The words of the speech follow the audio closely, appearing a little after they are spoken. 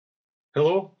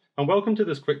Hello, and welcome to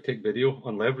this quick take video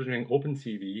on leveraging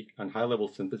OpenCV and high-level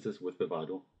synthesis with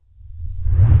Vivado.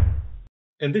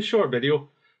 In this short video,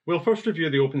 we'll first review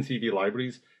the OpenCV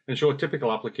libraries and show a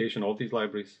typical application of these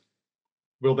libraries.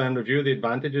 We'll then review the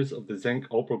advantages of the Zyng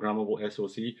all-programmable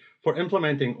SoC for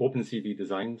implementing OpenCV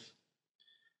designs,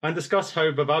 and discuss how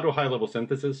Vivado high-level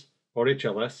synthesis, or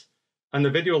HLS, and the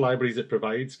video libraries it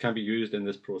provides can be used in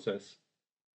this process.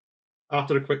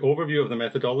 After a quick overview of the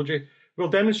methodology, we'll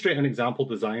demonstrate an example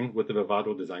design with the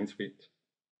Vivado design suite.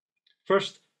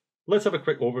 First, let's have a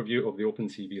quick overview of the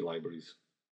OpenCV libraries.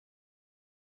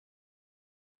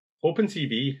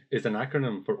 OpenCV is an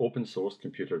acronym for Open Source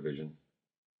Computer Vision.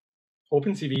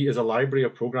 OpenCV is a library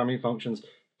of programming functions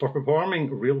for performing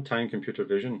real-time computer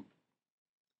vision.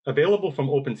 Available from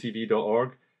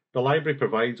opencv.org, the library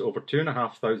provides over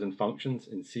 2,500 functions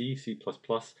in C, C++,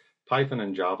 Python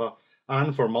and Java,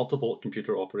 and for multiple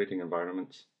computer operating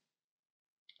environments.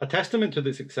 A testament to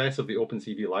the success of the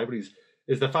OpenCV libraries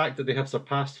is the fact that they have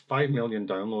surpassed 5 million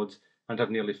downloads and have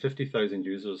nearly 50,000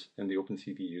 users in the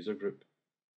OpenCV user group.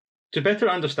 To better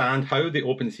understand how the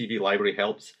OpenCV library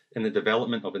helps in the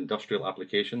development of industrial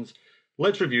applications,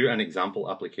 let's review an example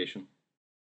application.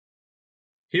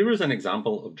 Here is an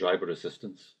example of driver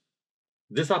assistance.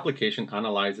 This application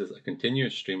analyzes a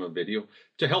continuous stream of video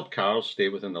to help cars stay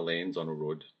within the lanes on a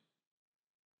road.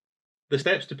 The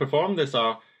steps to perform this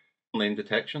are lane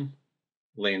detection,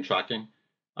 lane tracking,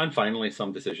 and finally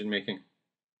some decision making.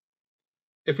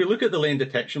 If we look at the lane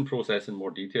detection process in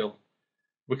more detail,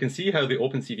 we can see how the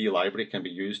OpenCV library can be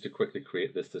used to quickly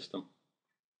create this system.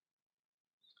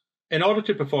 In order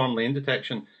to perform lane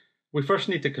detection, we first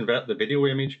need to convert the video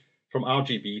image from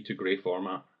RGB to grey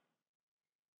format.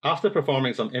 After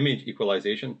performing some image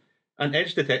equalization, an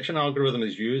edge detection algorithm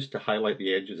is used to highlight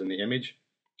the edges in the image,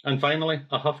 and finally,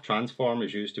 a Huff transform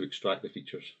is used to extract the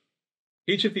features.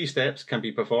 Each of these steps can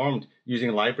be performed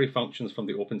using library functions from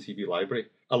the OpenCV library,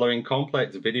 allowing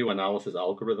complex video analysis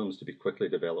algorithms to be quickly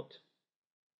developed.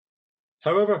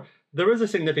 However, there is a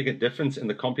significant difference in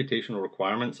the computational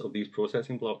requirements of these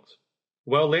processing blocks.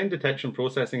 While lane detection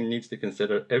processing needs to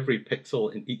consider every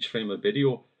pixel in each frame of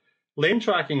video, lane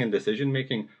tracking and decision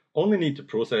making only need to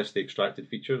process the extracted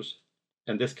features,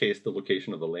 in this case the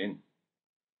location of the lane.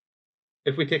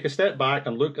 If we take a step back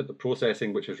and look at the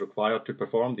processing which is required to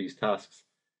perform these tasks,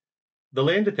 the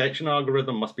lane detection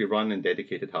algorithm must be run in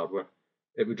dedicated hardware.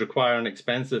 It would require an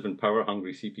expensive and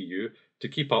power-hungry CPU to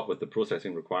keep up with the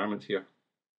processing requirements here.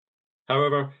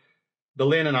 However, the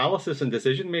lane analysis and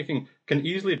decision-making can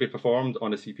easily be performed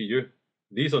on a CPU.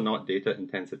 These are not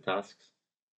data-intensive tasks.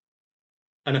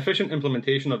 An efficient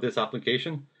implementation of this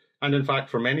application, and in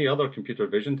fact for many other computer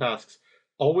vision tasks,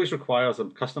 always requires a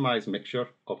customized mixture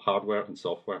of hardware and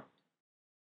software.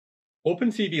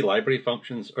 OpenCV library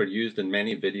functions are used in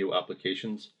many video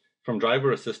applications, from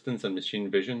driver assistance and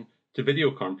machine vision to video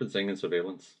conferencing and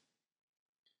surveillance.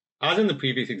 As in the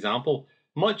previous example,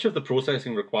 much of the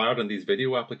processing required in these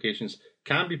video applications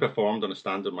can be performed on a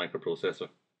standard microprocessor.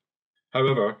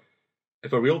 However,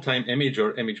 if a real-time image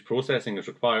or image processing is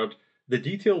required, the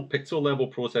detailed pixel-level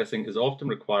processing is often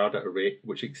required at a rate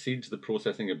which exceeds the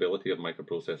processing ability of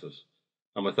microprocessors,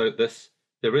 and without this,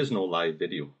 there is no live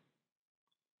video.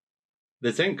 The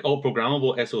Zyng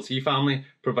all-programmable SoC family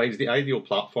provides the ideal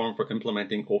platform for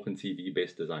implementing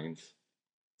OpenCV-based designs.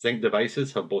 Zyng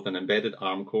devices have both an embedded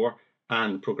ARM core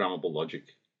and programmable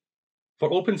logic. For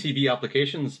OpenCV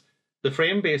applications, the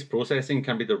frame-based processing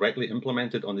can be directly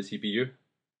implemented on the CPU.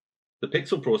 The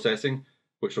pixel processing,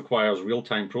 which requires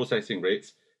real-time processing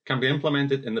rates, can be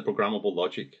implemented in the programmable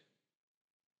logic.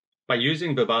 By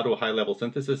using Vivado high-level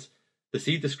synthesis, the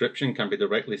C description can be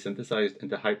directly synthesized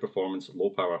into high-performance,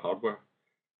 low-power hardware.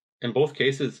 In both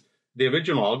cases, the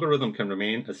original algorithm can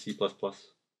remain as C++.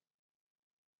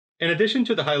 In addition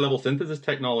to the high-level synthesis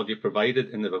technology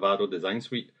provided in the Vivado design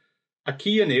suite, a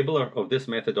key enabler of this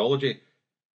methodology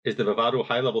is the Vivado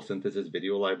high-level synthesis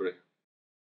video library.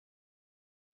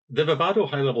 The Vivado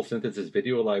high-level synthesis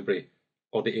video library,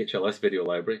 or the HLS video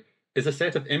library, is a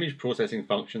set of image processing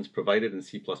functions provided in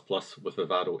C++ with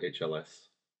Vivado HLS.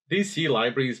 These C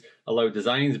libraries allow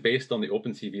designs based on the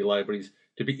OpenCV libraries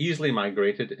to be easily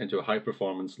migrated into a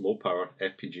high-performance, low-power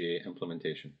FPGA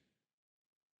implementation.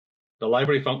 The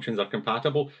library functions are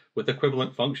compatible with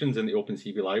equivalent functions in the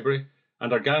OpenCV library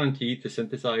and are guaranteed to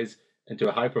synthesize into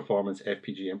a high-performance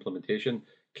FPGA implementation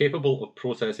capable of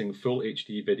processing full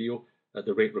HD video at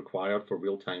the rate required for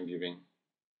real-time viewing.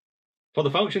 For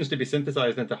the functions to be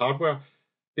synthesized into hardware,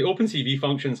 the OpenCV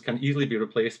functions can easily be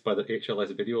replaced by the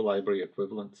HLS video library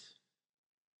equivalents.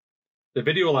 The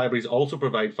video libraries also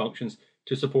provide functions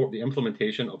to support the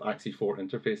implementation of Axie4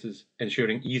 interfaces,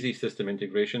 ensuring easy system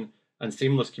integration and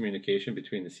seamless communication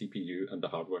between the CPU and the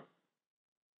hardware.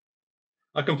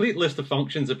 A complete list of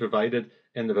functions are provided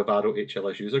in the Vivado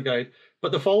HLS user guide,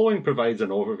 but the following provides an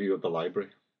overview of the library.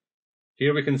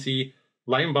 Here we can see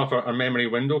line buffer and memory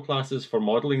window classes for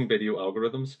modeling video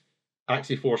algorithms,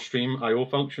 Axie4 stream I/O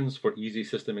functions for easy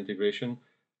system integration,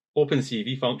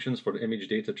 OpenCV functions for image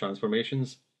data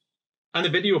transformations, and the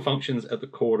video functions at the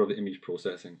core of the image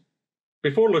processing.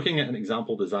 Before looking at an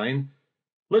example design,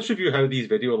 let's review how these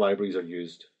video libraries are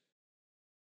used.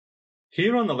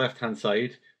 Here on the left-hand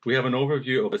side, we have an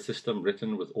overview of a system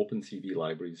written with OpenCV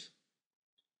libraries.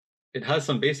 It has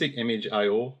some basic image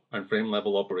I/O and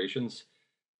frame-level operations,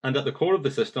 and at the core of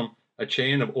the system, a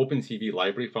chain of OpenCV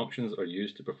library functions are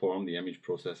used to perform the image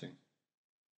processing.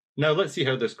 Now let's see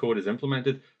how this code is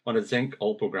implemented on a Zyng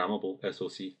all-programmable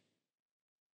SoC.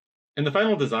 In the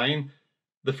final design,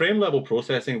 the frame-level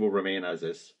processing will remain as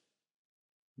is.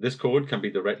 This code can be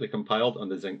directly compiled on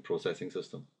the Zyng processing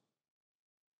system.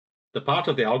 The part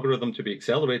of the algorithm to be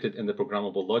accelerated in the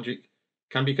programmable logic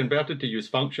can be converted to use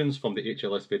functions from the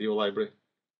HLS video library.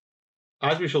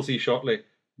 As we shall see shortly,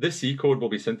 this C code will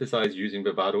be synthesized using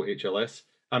Vivado HLS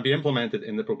and be implemented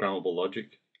in the programmable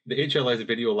logic. The HLS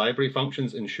video library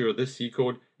functions ensure this C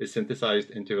code is synthesized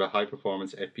into a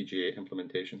high-performance FPGA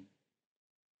implementation.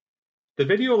 The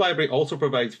video library also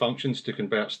provides functions to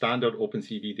convert standard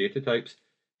OpenCV data types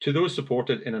to those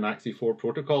supported in an Axie4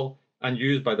 protocol and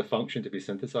used by the function to be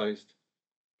synthesized.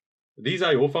 These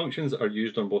I/O functions are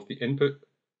used on both the input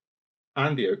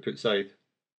and the output side.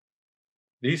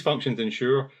 These functions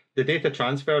ensure the data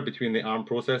transfer between the ARM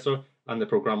processor and the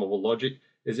programmable logic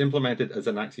is implemented as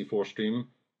an Axie4 stream,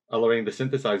 allowing the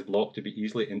synthesized block to be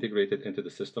easily integrated into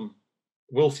the system.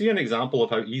 We'll see an example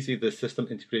of how easy this system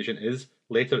integration is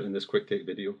later in this quick take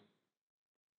video.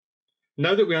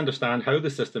 Now that we understand how the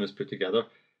system is put together,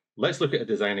 let's look at a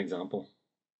design example.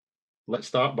 Let's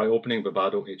start by opening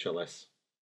Vivado HLS.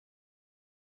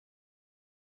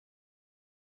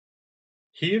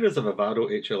 Here is a Vivado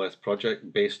HLS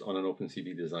project based on an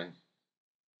OpenCV design.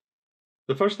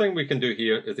 The first thing we can do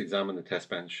here is examine the test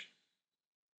bench.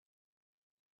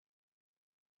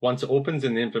 Once it opens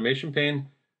in the information pane,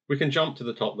 we can jump to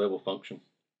the top level function.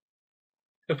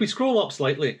 If we scroll up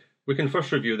slightly, we can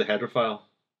first review the header file.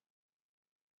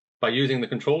 By using the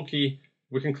control key,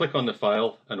 we can click on the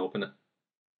file and open it.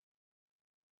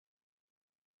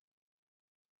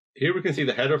 Here we can see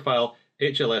the header file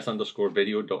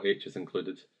hls_video.h is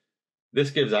included.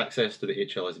 This gives access to the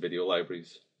HLS video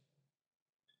libraries.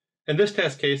 In this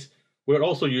test case, we're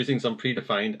also using some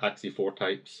predefined Axie4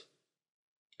 types.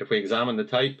 If we examine the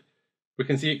type, we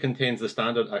can see it contains the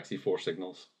standard Axie4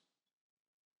 signals.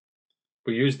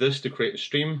 We use this to create a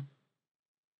stream,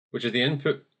 which is the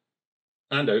input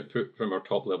and output from our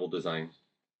top level design.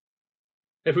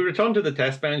 If we return to the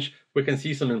test bench, we can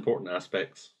see some important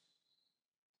aspects.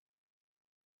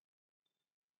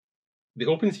 The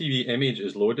OpenCV image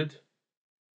is loaded.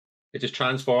 It is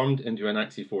transformed into an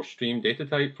Axie4 stream data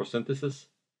type for synthesis.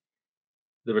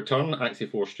 The return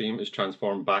Axie4 stream is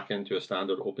transformed back into a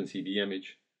standard OpenCV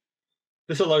image.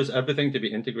 This allows everything to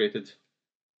be integrated.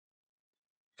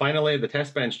 Finally, the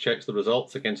test bench checks the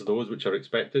results against those which are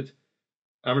expected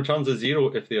and returns a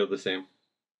 0 if they are the same.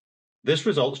 This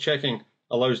results checking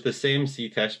allows the same C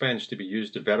test bench to be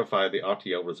used to verify the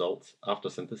RTL results after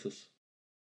synthesis.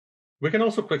 We can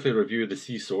also quickly review the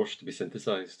C source to be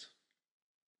synthesized.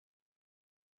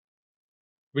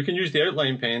 We can use the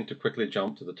outline pane to quickly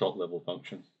jump to the top level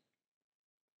function.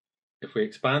 If we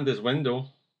expand this window,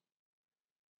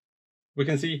 we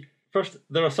can see first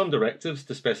there are some directives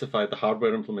to specify the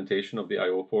hardware implementation of the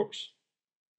I/O ports,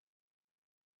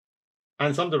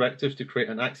 and some directives to create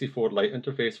an Axie4 light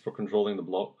interface for controlling the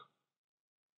block.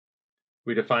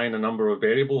 We define a number of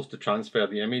variables to transfer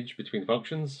the image between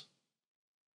functions.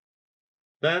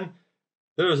 Then,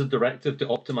 there is a directive to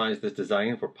optimize this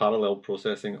design for parallel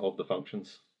processing of the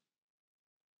functions.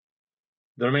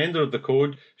 The remainder of the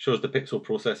code shows the pixel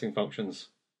processing functions.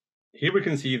 Here we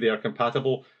can see they are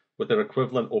compatible with their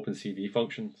equivalent OpenCV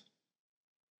functions.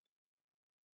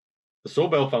 The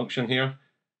Sobel function here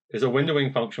is a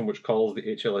windowing function which calls the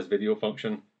HLS video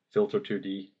function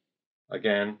filter2d,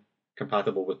 again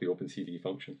compatible with the OpenCV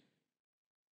function.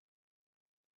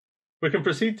 We can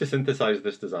proceed to synthesize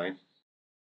this design.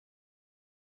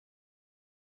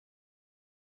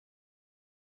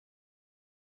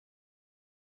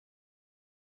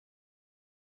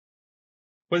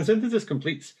 When synthesis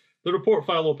completes, the report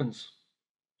file opens.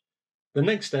 The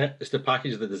next step is to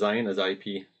package the design as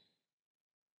IP.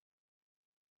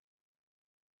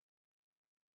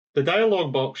 The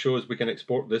dialog box shows we can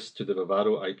export this to the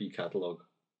Vivado IP catalog.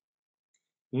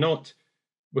 Note,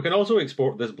 we can also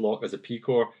export this block as a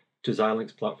pcore to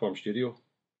Xilinx Platform Studio.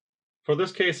 For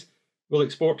this case, we'll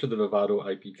export to the Vivado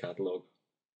IP catalog.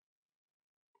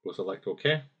 We'll select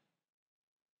OK.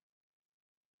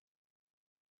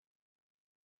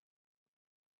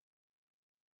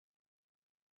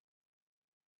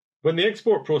 When the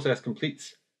export process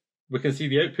completes, we can see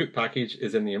the output package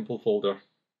is in the impl folder.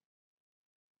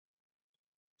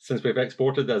 Since we've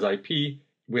exported as IP,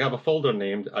 we have a folder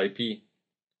named IP.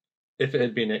 If it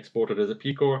had been exported as a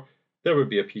pcore, there would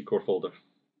be a pcore folder.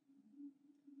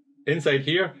 Inside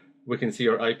here, we can see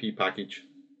our IP package.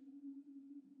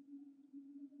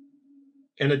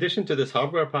 In addition to this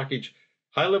hardware package,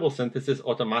 High-Level Synthesis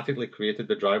automatically created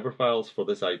the driver files for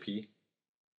this IP.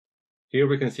 Here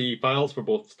we can see files for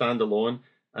both standalone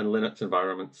and Linux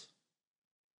environments.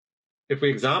 If we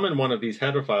examine one of these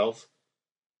header files,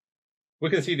 we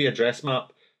can see the address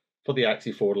map for the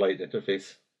Axie4 Lite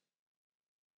interface.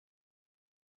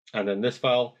 And in this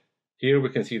file, here we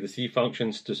can see the C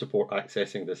functions to support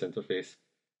accessing this interface.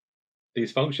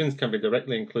 These functions can be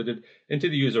directly included into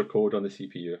the user code on the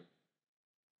CPU.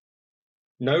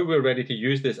 Now we're ready to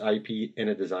use this IP in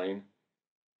a design.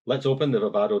 Let's open the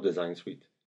Vivado design suite.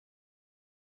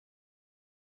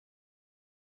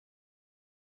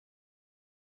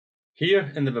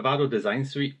 Here in the Vivado design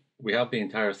suite, we have the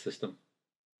entire system.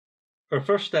 Our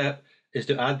first step is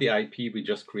to add the IP we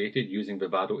just created using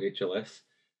Vivado HLS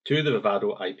to the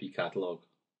Vivado IP catalog.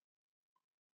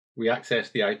 We access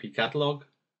the IP catalog.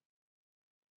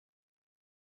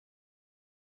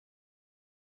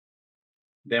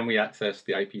 Then we access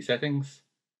the IP settings,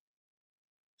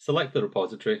 select the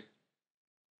repository,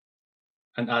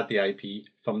 and add the IP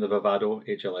from the Vivado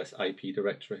HLS IP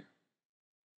directory.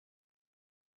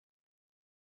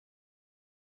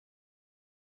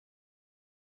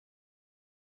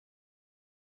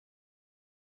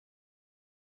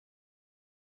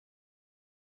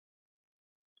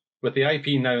 With the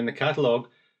IP now in the catalog,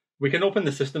 we can open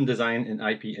the system design in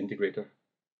IP Integrator.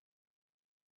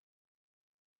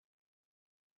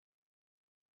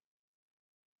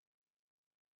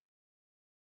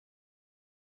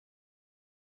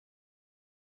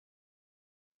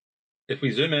 If we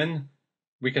zoom in,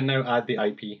 we can now add the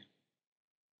IP.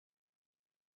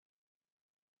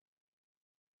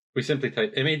 We simply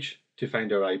type image to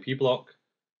find our IP block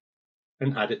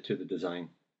and add it to the design.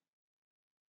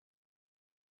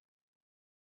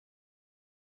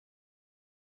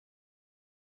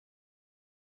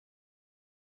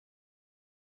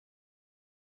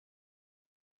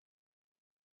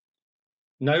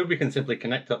 Now we can simply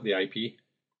connect up the IP,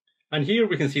 and here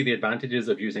we can see the advantages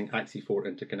of using Axie4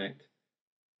 Interconnect.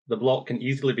 The block can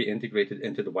easily be integrated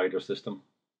into the wider system.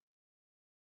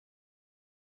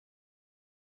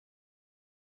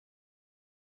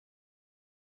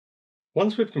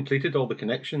 Once we've completed all the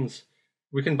connections,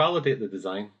 we can validate the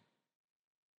design.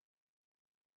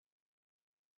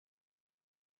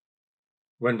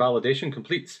 When validation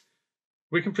completes,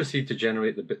 we can proceed to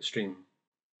generate the bit stream.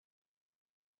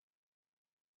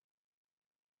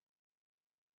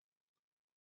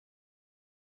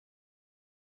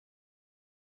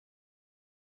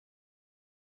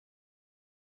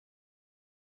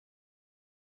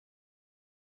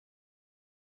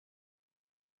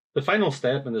 The final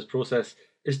step in this process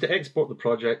is to export the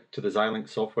project to the Xilinx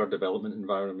Software Development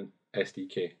Environment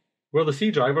SDK, where the C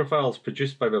driver files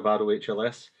produced by Vivado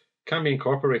HLS can be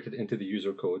incorporated into the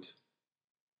user code.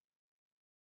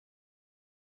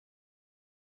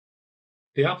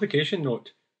 The application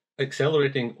note,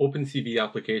 Accelerating OpenCV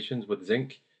Applications with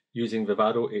Zyng using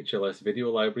Vivado HLS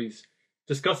video libraries,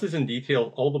 discusses in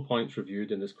detail all the points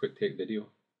reviewed in this quick take video.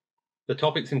 The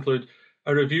topics include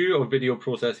a review of video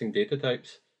processing data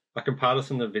types, a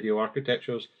comparison of video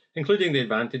architectures, including the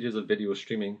advantages of video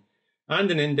streaming, and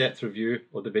an in-depth review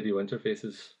of the video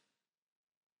interfaces.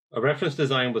 A reference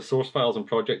design with source files and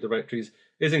project directories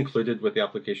is included with the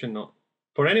application note.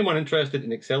 For anyone interested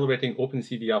in accelerating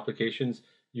OpenCV applications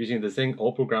using the Zyng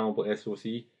all-programmable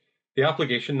SoC, the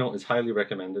application note is highly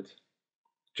recommended.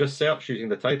 Just search using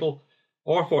the title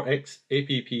or for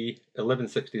XAPP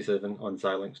 1167 on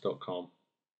Xilinx.com.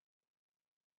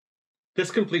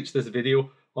 This completes this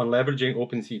video on leveraging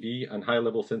OpenCV and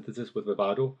high-level synthesis with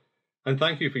Vivado, and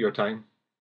thank you for your time.